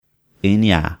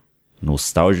N.A.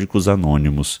 Nostálgicos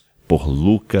Anônimos, por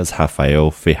Lucas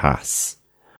Rafael Ferraz.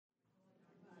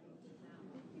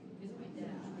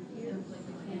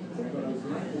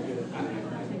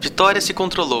 Vitória se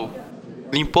controlou.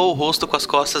 Limpou o rosto com as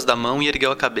costas da mão e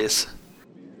ergueu a cabeça.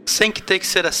 Sem que ter que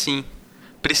ser assim.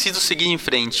 Preciso seguir em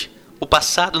frente. O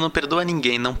passado não perdoa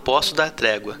ninguém, não posso dar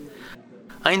trégua.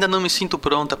 Ainda não me sinto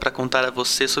pronta para contar a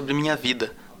você sobre minha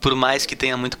vida, por mais que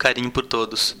tenha muito carinho por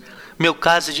todos. Meu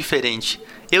caso é diferente.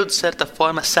 Eu, de certa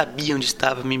forma, sabia onde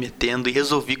estava me metendo e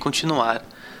resolvi continuar.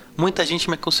 Muita gente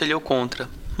me aconselhou contra,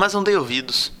 mas não dei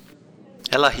ouvidos.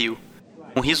 Ela riu.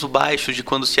 Um riso baixo de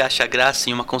quando se acha graça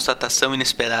em uma constatação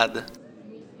inesperada.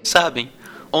 Sabem,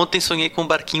 ontem sonhei com um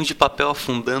barquinho de papel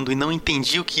afundando e não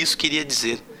entendi o que isso queria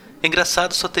dizer. É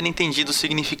engraçado só ter entendido o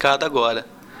significado agora.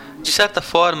 De certa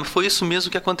forma, foi isso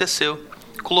mesmo que aconteceu.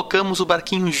 Colocamos o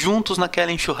barquinho juntos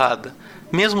naquela enxurrada,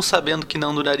 mesmo sabendo que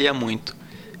não duraria muito.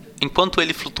 Enquanto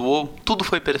ele flutuou, tudo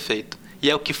foi perfeito, e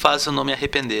é o que faz eu não me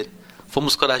arrepender.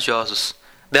 Fomos corajosos.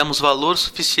 Demos valor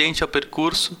suficiente ao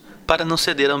percurso para não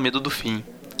ceder ao medo do fim.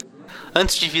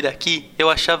 Antes de vir aqui, eu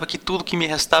achava que tudo que me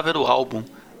restava era o álbum,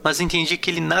 mas entendi que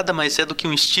ele nada mais é do que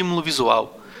um estímulo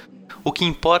visual. O que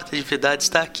importa de verdade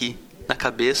está aqui, na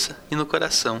cabeça e no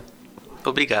coração.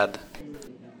 Obrigada.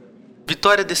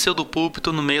 Vitória desceu do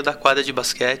púlpito no meio da quadra de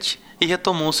basquete e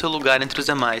retomou seu lugar entre os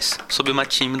demais, sob uma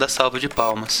tímida salva de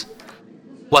palmas.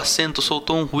 O assento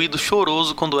soltou um ruído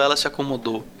choroso quando ela se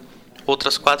acomodou.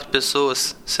 Outras 4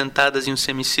 pessoas, sentadas em um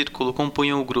semicírculo,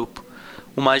 compunham o grupo.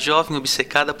 Uma jovem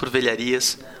obcecada por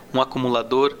velharias, um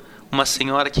acumulador, uma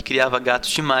senhora que criava gatos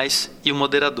demais e um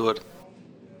moderador.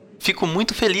 Fico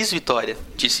muito feliz, Vitória,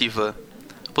 disse Ivan.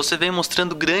 Você vem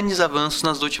mostrando grandes avanços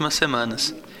nas últimas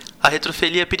semanas. A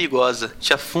retrofilia é perigosa,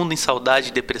 te afunda em saudade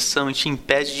e depressão e te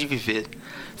impede de viver.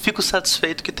 Fico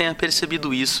satisfeito que tenha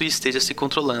percebido isso e esteja se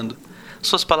controlando.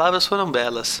 Suas palavras foram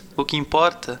belas. O que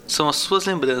importa são as suas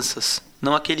lembranças,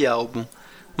 não aquele álbum.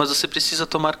 Mas você precisa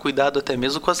tomar cuidado até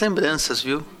mesmo com as lembranças,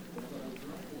 viu?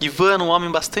 Ivan era um homem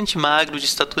bastante magro, de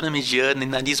estatura mediana e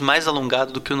nariz mais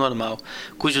alongado do que o normal,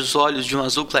 cujos olhos de um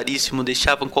azul claríssimo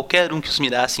deixavam qualquer um que os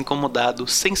mirasse incomodado,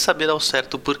 sem saber ao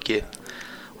certo o porquê.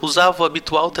 Usava o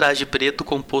habitual traje preto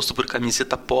composto por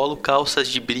camiseta polo, calças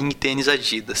de brim e tênis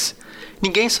Adidas.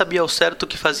 Ninguém sabia ao certo o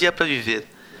que fazia para viver,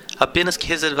 apenas que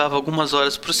reservava algumas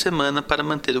horas por semana para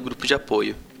manter o grupo de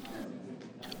apoio.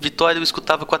 Vitória o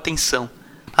escutava com atenção.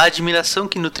 A admiração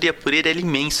que nutria por ele era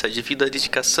imensa devido à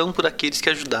dedicação por aqueles que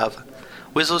ajudava.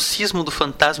 O exorcismo do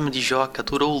fantasma de Joca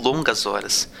durou longas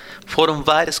horas. Foram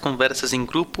várias conversas em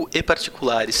grupo e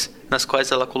particulares, nas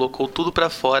quais ela colocou tudo para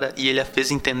fora e ele a fez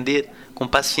entender, com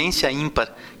paciência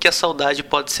ímpar, que a saudade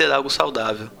pode ser algo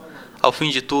saudável. Ao fim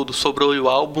de tudo, sobrou-lhe o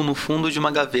álbum no fundo de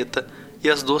uma gaveta e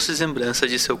as doces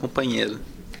lembranças de seu companheiro.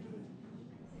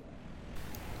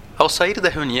 Ao sair da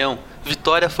reunião,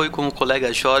 Vitória foi com o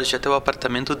colega Jorge até o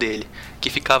apartamento dele, que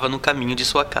ficava no caminho de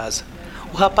sua casa.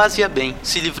 O rapaz ia bem,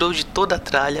 se livrou de toda a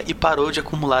tralha e parou de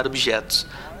acumular objetos.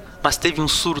 Mas teve um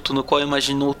surto no qual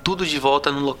imaginou tudo de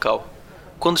volta no local.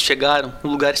 Quando chegaram, o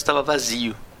lugar estava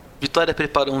vazio. Vitória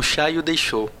preparou um chá e o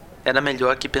deixou. Era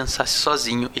melhor que pensasse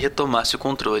sozinho e retomasse o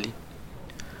controle.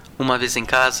 Uma vez em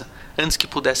casa, antes que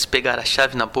pudesse pegar a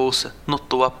chave na bolsa,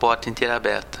 notou a porta inteira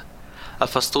aberta.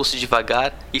 Afastou-se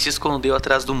devagar e se escondeu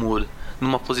atrás do muro,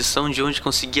 numa posição de onde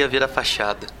conseguia ver a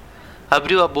fachada.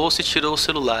 Abriu a bolsa e tirou o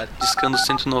celular, discando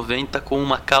 190 com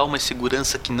uma calma e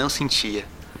segurança que não sentia.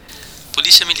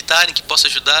 Polícia militar em que posso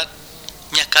ajudar?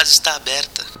 Minha casa está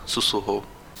aberta, sussurrou.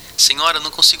 Senhora,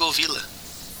 não consigo ouvi-la.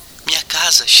 Minha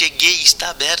casa, cheguei, está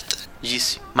aberta,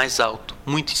 disse, mais alto,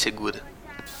 muito insegura.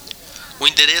 O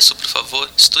endereço, por favor,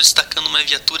 estou destacando uma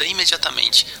viatura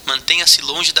imediatamente. Mantenha-se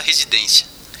longe da residência.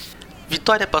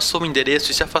 Vitória passou o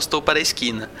endereço e se afastou para a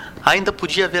esquina. Ainda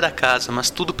podia ver a casa, mas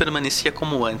tudo permanecia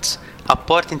como antes. A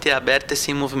porta inteira aberta e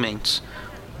sem movimentos.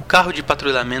 O carro de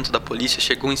patrulhamento da polícia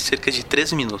chegou em cerca de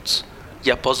 3 minutos. E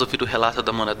após ouvir o relato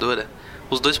da moradora,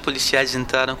 os 2 policiais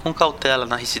entraram com cautela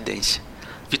na residência.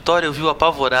 Vitória ouviu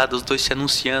apavorada os 2 se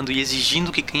anunciando e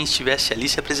exigindo que quem estivesse ali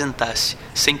se apresentasse,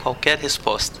 sem qualquer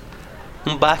resposta.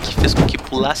 Um baque fez com que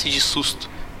pulasse de susto.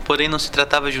 Porém não se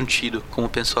tratava de um tiro, como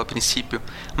pensou a princípio,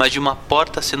 mas de uma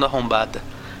porta sendo arrombada.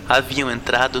 Haviam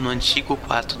entrado no antigo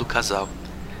quarto do casal.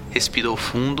 Respirou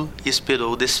fundo e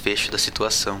esperou o desfecho da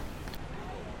situação.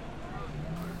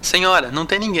 Senhora, não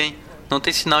tem ninguém. Não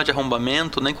tem sinal de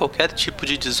arrombamento, nem qualquer tipo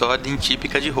de desordem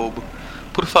típica de roubo.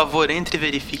 Por favor, entre e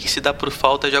verifique se dá por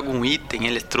falta de algum item,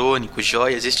 eletrônico,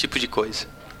 joias, esse tipo de coisa.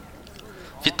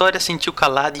 Vitória sentiu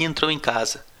calada e entrou em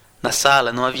casa. Na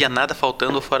sala não havia nada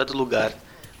faltando ou fora do lugar.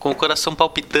 Com o coração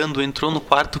palpitando, entrou no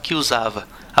quarto que usava,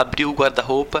 abriu o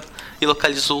guarda-roupa e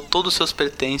localizou todos os seus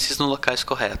pertences nos locais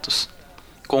corretos.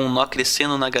 Com um nó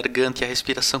crescendo na garganta e a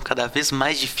respiração cada vez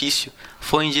mais difícil,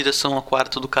 foi em direção ao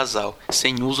quarto do casal,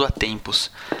 sem uso a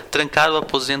tempos. Trancar o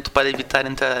aposento para evitar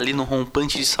entrar ali no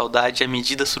rompante de saudade à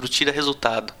medida surtira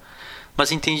resultado.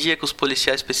 Mas entendia que os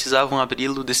policiais precisavam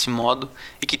abri-lo desse modo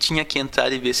e que tinha que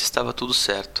entrar e ver se estava tudo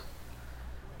certo.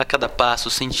 A cada passo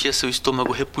sentia seu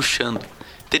estômago repuxando.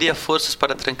 Teria forças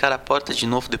para trancar a porta de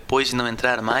novo depois de não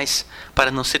entrar mais? Para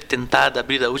não ser tentada a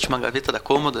abrir a última gaveta da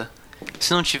cômoda?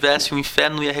 Se não tivesse, o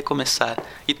inferno ia recomeçar,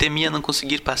 e temia não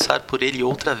conseguir passar por ele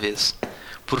outra vez.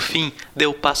 Por fim, deu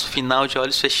o passo final de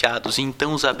olhos fechados, e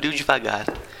então os abriu devagar.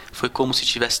 Foi como se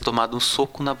tivesse tomado um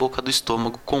soco na boca do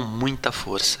estômago com muita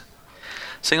força.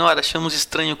 Senhora, achamos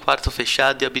estranho o quarto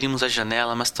fechado e abrimos a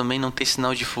janela, mas também não tem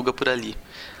sinal de fuga por ali.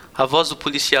 A voz do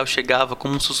policial chegava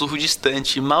como um sussurro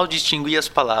distante e mal distinguia as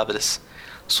palavras.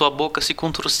 Sua boca se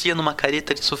contorcia numa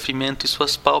careta de sofrimento e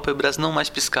suas pálpebras não mais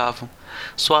piscavam.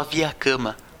 Só havia a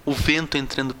cama, o vento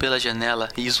entrando pela janela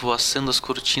e esvoaçando as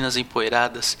cortinas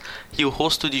empoeiradas, e o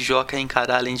rosto de Joca a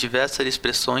encará-la em diversas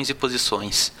expressões e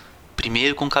posições.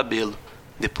 Primeiro com cabelo,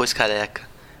 depois careca,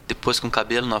 depois com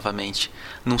cabelo novamente,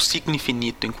 num ciclo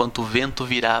infinito enquanto o vento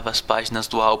virava as páginas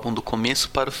do álbum do começo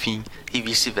para o fim e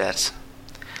vice-versa.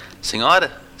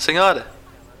 Senhora? Senhora!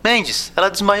 Mendes, ela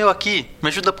desmaiou aqui, me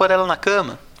ajuda a pôr ela na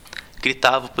cama.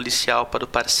 Gritava o policial para o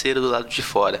parceiro do lado de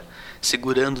fora,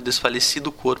 segurando o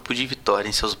desfalecido corpo de Vitória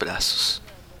em seus braços.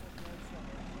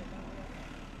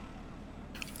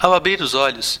 Ao abrir os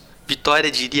olhos, Vitória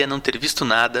diria não ter visto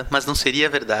nada, mas não seria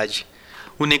verdade.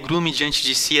 O negrume diante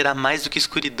de si era mais do que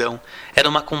escuridão, era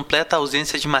uma completa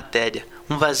ausência de matéria,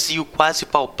 um vazio quase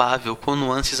palpável com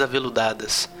nuances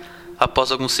aveludadas.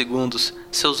 Após alguns segundos,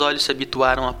 seus olhos se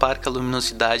habituaram à parca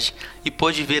luminosidade e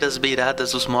pôde ver as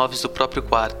beiradas dos móveis do próprio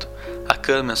quarto, a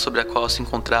cama sobre a qual se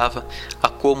encontrava, a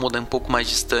cômoda um pouco mais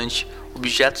distante,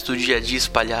 objetos do dia a dia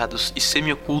espalhados e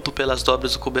semi-oculto pelas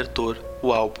dobras do cobertor,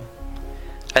 o álbum.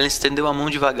 Ela estendeu a mão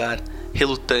devagar,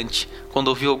 relutante, quando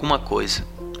ouviu alguma coisa.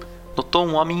 Notou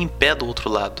um homem em pé do outro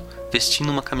lado,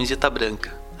 vestindo uma camiseta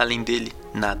branca. Além dele,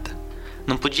 nada.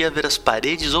 Não podia ver as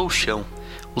paredes ou o chão.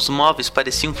 Os móveis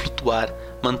pareciam flutuar,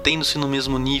 mantendo-se no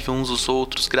mesmo nível uns dos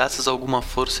outros graças a alguma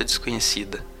força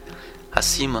desconhecida.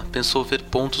 Acima, pensou ver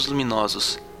pontos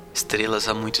luminosos, estrelas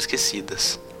há muito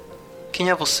esquecidas. Quem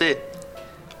é você?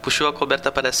 Puxou a coberta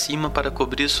para cima para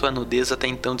cobrir sua nudez até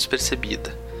então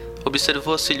despercebida.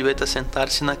 Observou a silhueta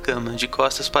sentar-se na cama, de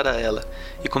costas para ela,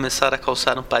 e começar a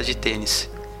calçar um par de tênis.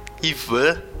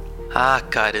 Ivan? Ah,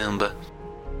 caramba!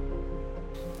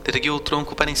 Ergueu o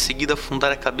tronco para em seguida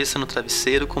afundar a cabeça no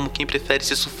travesseiro como quem prefere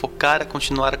se sufocar a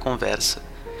continuar a conversa.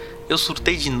 Eu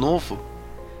surtei de novo?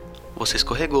 Você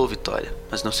escorregou, Vitória,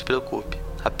 mas não se preocupe,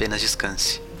 apenas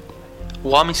descanse. O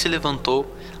homem se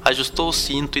levantou, ajustou o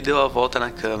cinto e deu a volta na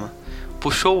cama.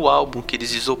 Puxou o álbum que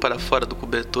deslizou para fora do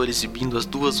cobertor exibindo as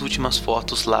duas últimas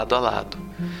fotos lado a lado.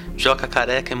 Joca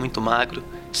careca e muito magro,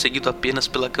 seguido apenas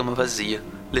pela cama vazia,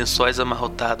 lençóis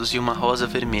amarrotados e uma rosa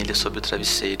vermelha sobre o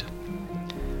travesseiro.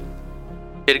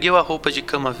 Ergueu a roupa de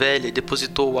cama velha e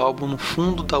depositou o álbum no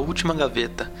fundo da última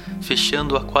gaveta,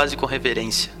 fechando-a quase com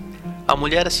reverência. A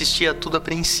mulher assistia a tudo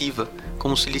apreensiva,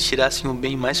 como se lhe tirassem o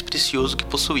bem mais precioso que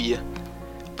possuía.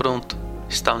 Pronto,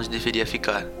 está onde deveria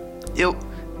ficar. Eu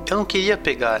não queria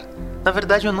pegar. Na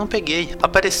verdade eu não peguei.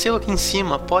 Apareceu aqui em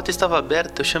cima, a porta estava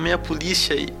aberta, eu chamei a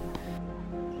polícia e...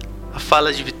 A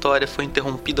fala de Vitória foi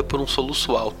interrompida por um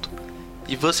soluço alto.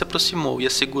 Ivan se aproximou e a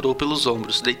segurou pelos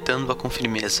ombros, deitando-a com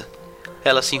firmeza.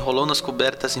 Ela se enrolou nas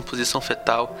cobertas em posição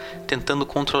fetal, tentando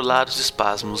controlar os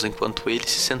espasmos enquanto ele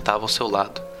se sentava ao seu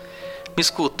lado. Me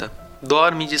escuta,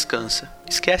 dorme e descansa.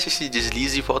 Esquece esse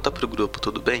deslize e volta pro grupo,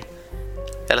 tudo bem?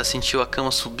 Ela sentiu a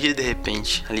cama subir de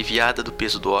repente, aliviada do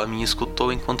peso do homem, e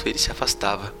escutou enquanto ele se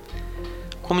afastava.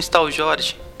 Como está o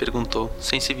Jorge? Perguntou,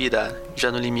 sem se virar,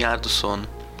 já no limiar do sono.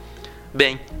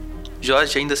 Bem,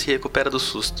 Jorge ainda se recupera do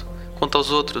susto. Quanto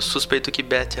aos outros, suspeito que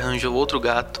Betty arranjou outro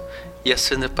gato e a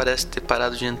Sandra parece ter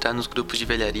parado de entrar nos grupos de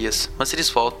velharias, mas eles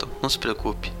voltam, não se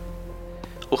preocupe.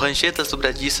 O ranger das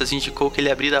dobradiças indicou que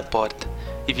ele abrira a porta,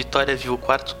 e Vitória viu o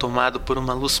quarto tomado por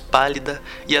uma luz pálida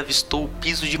e avistou o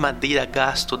piso de madeira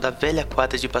gasto da velha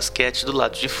quadra de basquete do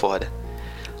lado de fora.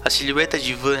 A silhueta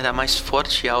de Ivan era mais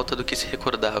forte e alta do que se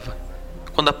recordava.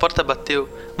 Quando a porta bateu,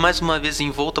 mais uma vez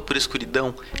envolta por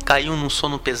escuridão, caiu num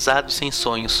sono pesado e sem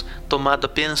sonhos, tomado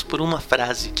apenas por uma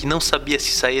frase que não sabia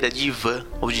se saíra de Ivan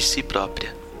ou de si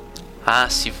própria. Ah,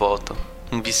 se voltam.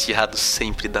 Um viciado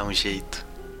sempre dá um jeito.